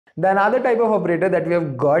The another type of operator that we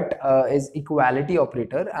have got is equality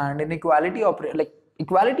operator, and an equality operator, like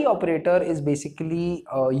equality operator, is basically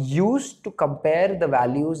used to compare the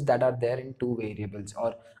values that are there in two variables,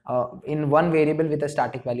 or in one variable with a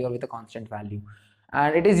static value or with a constant value,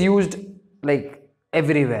 and it is used like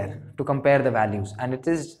everywhere to compare the values, and it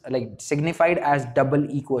is like signified as double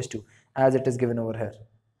equals to, as it is given over here.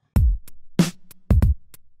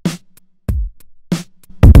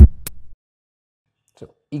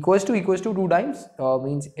 So equals to two times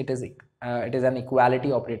means it is an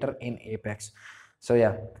equality operator in Apex. So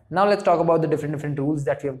yeah, now let's talk about the different rules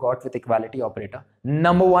that we have got with equality operator.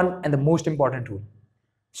 Number one and the most important rule: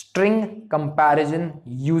 string comparison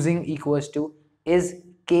using equals to is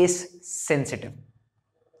case sensitive.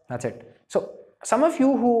 That's it. So some of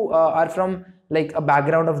you who are from like a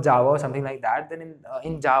background of Java or something like that, then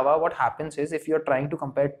in Java, what happens is, if you're trying to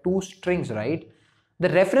compare two strings, right, the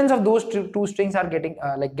reference of those two strings are getting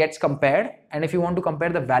gets compared, and if you want to compare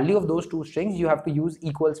the value of those two strings, you have to use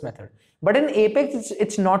equals method. But in Apex,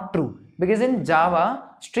 it's not true, because in Java,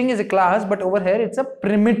 string is a class, but over here it's a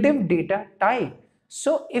primitive data type.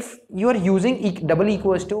 So if you are using double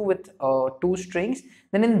equals to with two strings,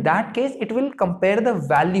 then in that case it will compare the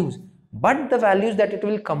values, but the values that it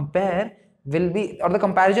will compare will be, or the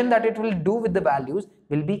comparison that it will do with the values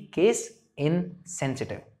will be case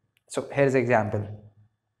insensitive. So here's an example.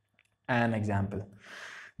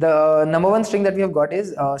 The number one string that we have got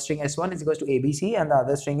is string s1 is equals to abc, and the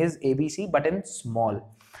other string is abc but in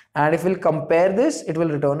small, and if we'll compare this, it will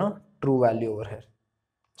return a true value over here.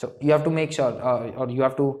 So you have to make sure, or you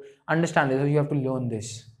have to understand this, or you have to learn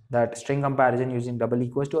this, that string comparison using double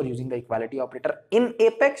equals to or using the equality operator in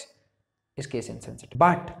Apex is case insensitive.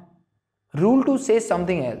 But rule 2 says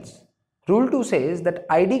something else. Rule 2 says that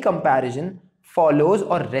ID comparison follows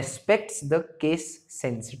or respects the case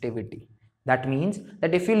sensitivity. That means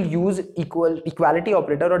that if you'll use equality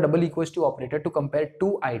operator or double equals to operator to compare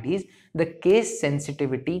two IDs, the case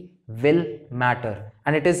sensitivity will matter,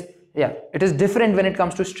 and it is different when it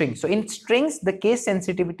comes to strings. So in strings, the case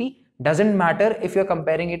sensitivity doesn't matter if you're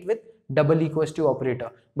comparing it with double equals to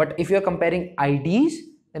operator, but if you're comparing IDs,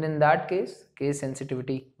 then in that case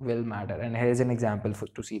sensitivity will matter. And here's an example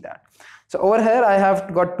to see that. So over here I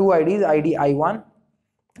have got two IDs, ID I1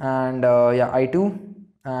 and I2,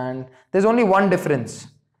 and there's only one difference.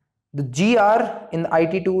 The GR in the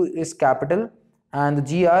IT2 is capital and the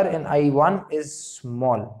GR in I1 is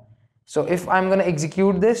small. So if I'm going to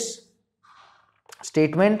execute this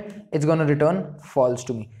statement, it's going to return false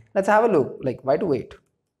to me. Let's have a look, like why to wait.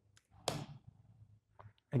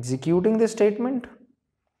 Executing this statement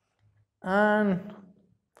and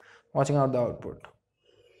watching out the output.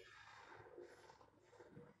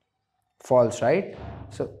 False, right?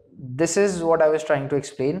 So this is what I was trying to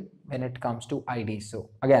explain when it comes to ID.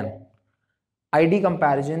 So again, ID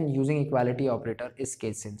comparison using equality operator is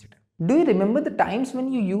case sensitive. Do you remember the times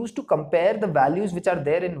when you used to compare the values which are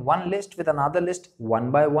there in one list with another list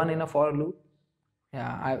one by one in a for loop? Yeah,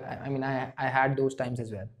 I mean I had those times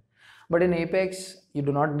as well. But in Apex, you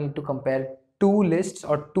do not need to compare two lists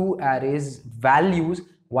or two arrays values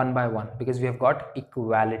one by one, because we have got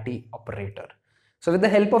equality operator. So with the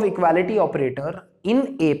help of equality operator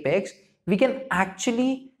in Apex, we can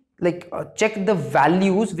actually check the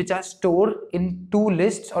values which are stored in two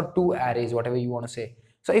lists or two arrays, whatever you want to say.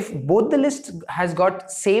 So if both the lists has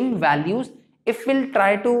got same values, if we'll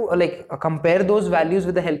try to compare those values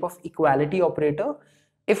with the help of equality operator,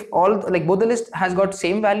 if all both the list has got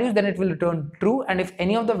same values, then it will return true, and if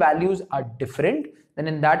any of the values are different, then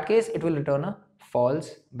in that case it will return a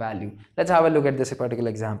false value. Let's have a look at this particular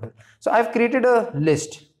example. So I've created a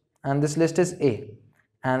list, and this list is A,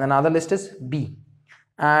 and another list is B,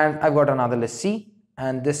 and I've got another list C,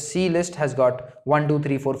 and this C list has got 1 2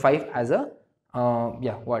 3 4 5 as a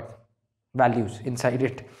values inside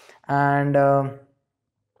it. And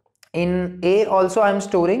in A also I'm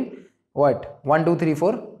storing 1 2 3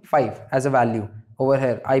 4 5 as a value over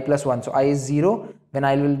here, I plus 1. So I is 0. When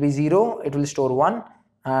I will be 0, it will store 1,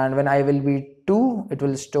 and when I will be 2, it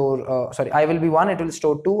will store I will be 1, it will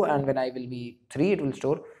store 2, and when I will be 3, it will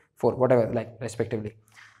store 4, whatever, respectively.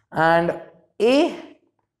 And A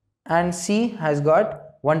and C has got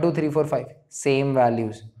 1 2 3 4 5 same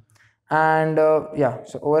values. And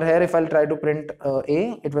so over here, if I'll try to print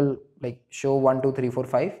A, it will show 1 2 3 4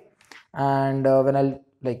 5, and when I'll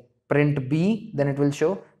print B, then it will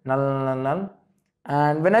show null null null.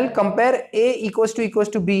 And when I'll compare A equals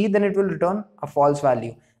to B, then it will return a false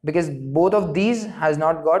value, because both of these has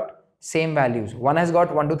not got same values. One has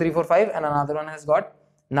got 1 2 3 4 5 and another one has got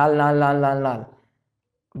null null null null null.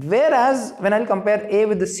 Whereas when I'll compare A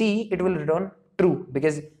with the C, it will return true,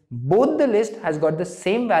 because both the list has got the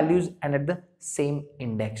same values and at the same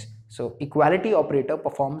index. So equality operator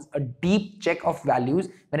performs a deep check of values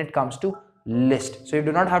when it comes to list. So you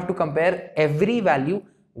do not have to compare every value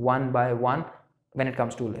one by one when it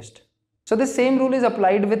comes to list. So the same rule is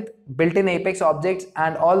applied with built-in Apex objects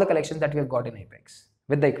and all the collections that we have got in Apex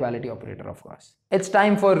with the equality operator, of course. It's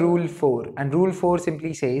time for rule 4, and rule 4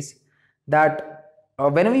 simply says that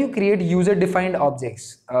whenever you create user-defined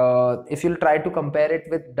objects, if you'll try to compare it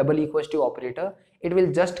with double equals to operator, it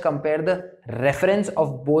will just compare the reference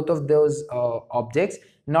of both of those objects,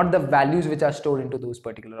 not the values which are stored into those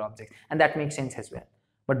particular objects, and that makes sense as well.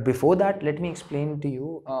 But before that, let me explain to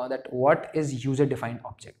you that what is user-defined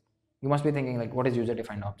object. You must be thinking like, what is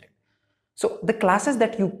user-defined object? So the classes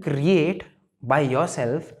that you create by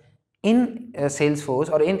yourself in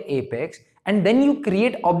Salesforce or in Apex, and then you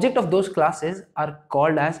create object of those classes, are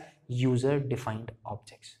called as user-defined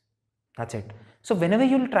objects. That's it. So whenever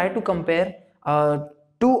you'll try to compare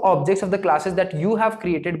two objects of the classes that you have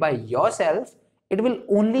created by yourself, it will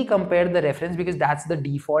only compare the reference because that's the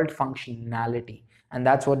default functionality. And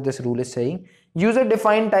that's what this rule is saying.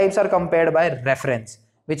 User-defined types are compared by reference,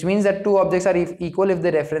 which means that two objects are equal if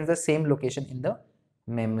they reference the same location in the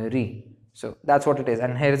memory. So that's what it is.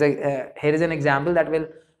 And here is an example that will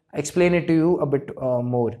explain it to you a bit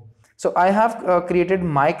more. So I have created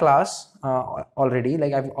my class already,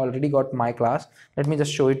 like I've already got my class. Let me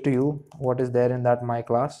just show it to you what is there in that my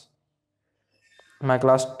class. My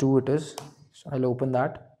class 2 it is. So I'll open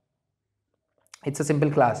that. It's a simple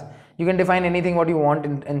class. You can define anything what you want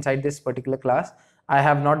inside this particular class. I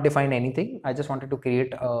have not defined anything. I just wanted to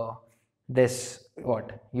create this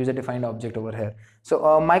user defined object over here.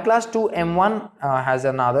 So my class 2 m1 has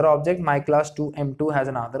another object. My class 2 m2 has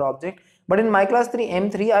another object. But in my class 3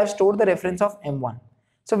 m3, I have stored the reference of m1.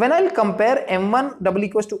 So when I'll compare m1 double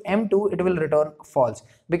equals to m2, it will return false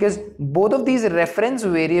because both of these reference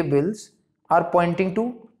variables are pointing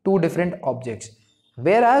to two different objects.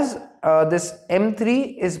 Whereas this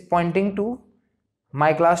m3 is pointing to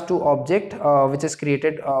my class 2 object which is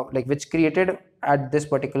created which created at this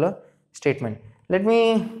particular statement. Let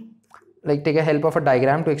me take a help of a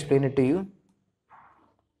diagram to explain it to you.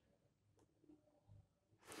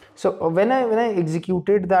 So when I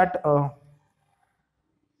executed that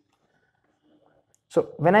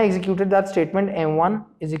statement, m1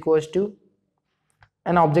 is equals to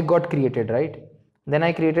an object got created, right? Then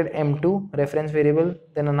I created m2 reference variable,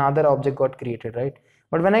 then another object got created, right?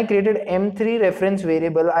 But when I created m3 reference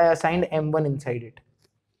variable, I assigned m1 inside it.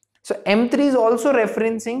 So m3 is also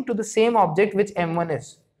referencing to the same object which m1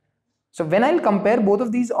 is. So when I'll compare both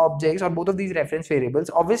of these objects or both of these reference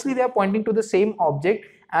variables, obviously they are pointing to the same object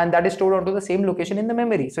and that is stored onto the same location in the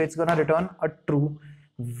memory. So it's gonna return a true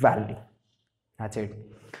value. That's it.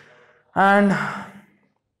 And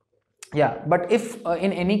yeah, but if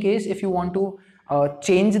in any case, if you want to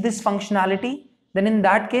change this functionality, then in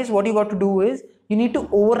that case, what you got to do is you need to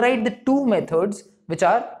override the two methods which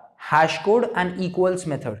are hash code and equals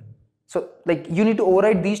method. So you need to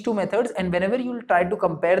override these two methods, and whenever you will try to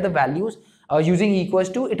compare the values using equals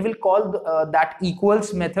to, it will call that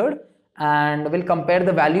equals method and will compare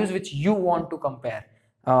the values which you want to compare.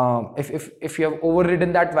 If you have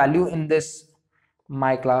overridden that value in this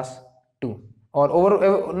my class 2,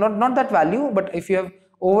 or not that value, but if you have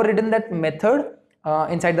overridden that method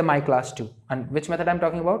inside the my class 2, and which method I'm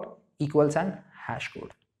talking about? Equals and hash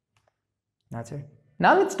code. That's it.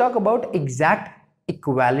 Now let's talk about exact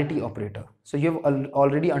equality operator. So you have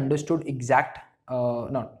already understood you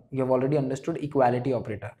have already understood equality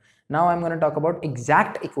operator. Now I'm going to talk about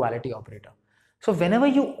exact equality operator. So whenever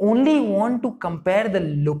you only want to compare the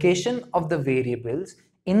location of the variables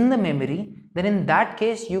in the memory, then in that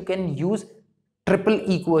case you can use triple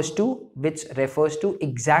equals to, which refers to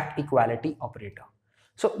exact equality operator.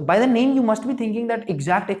 So by the name you must be thinking that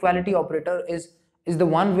exact equality operator is the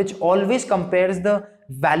one which always compares the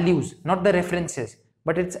values, not the references,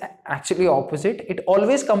 but it's actually opposite. It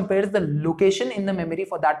always compares the location in the memory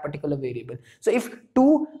for that particular variable. So if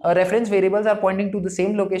two reference variables are pointing to the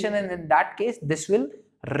same location, and in that case this will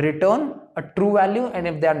return a true value, and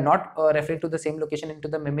if they are not referring to the same location into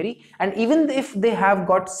the memory, and even if they have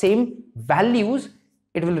got same values,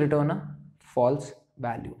 it will return a false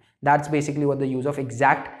value. That's basically what the use of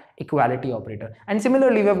exact equality operator. And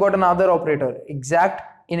similarly, we have got another operator, exact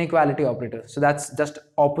inequality operator. So that's just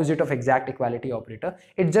opposite of exact equality operator.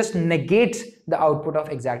 It just negates the output of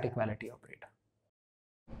exact equality operator.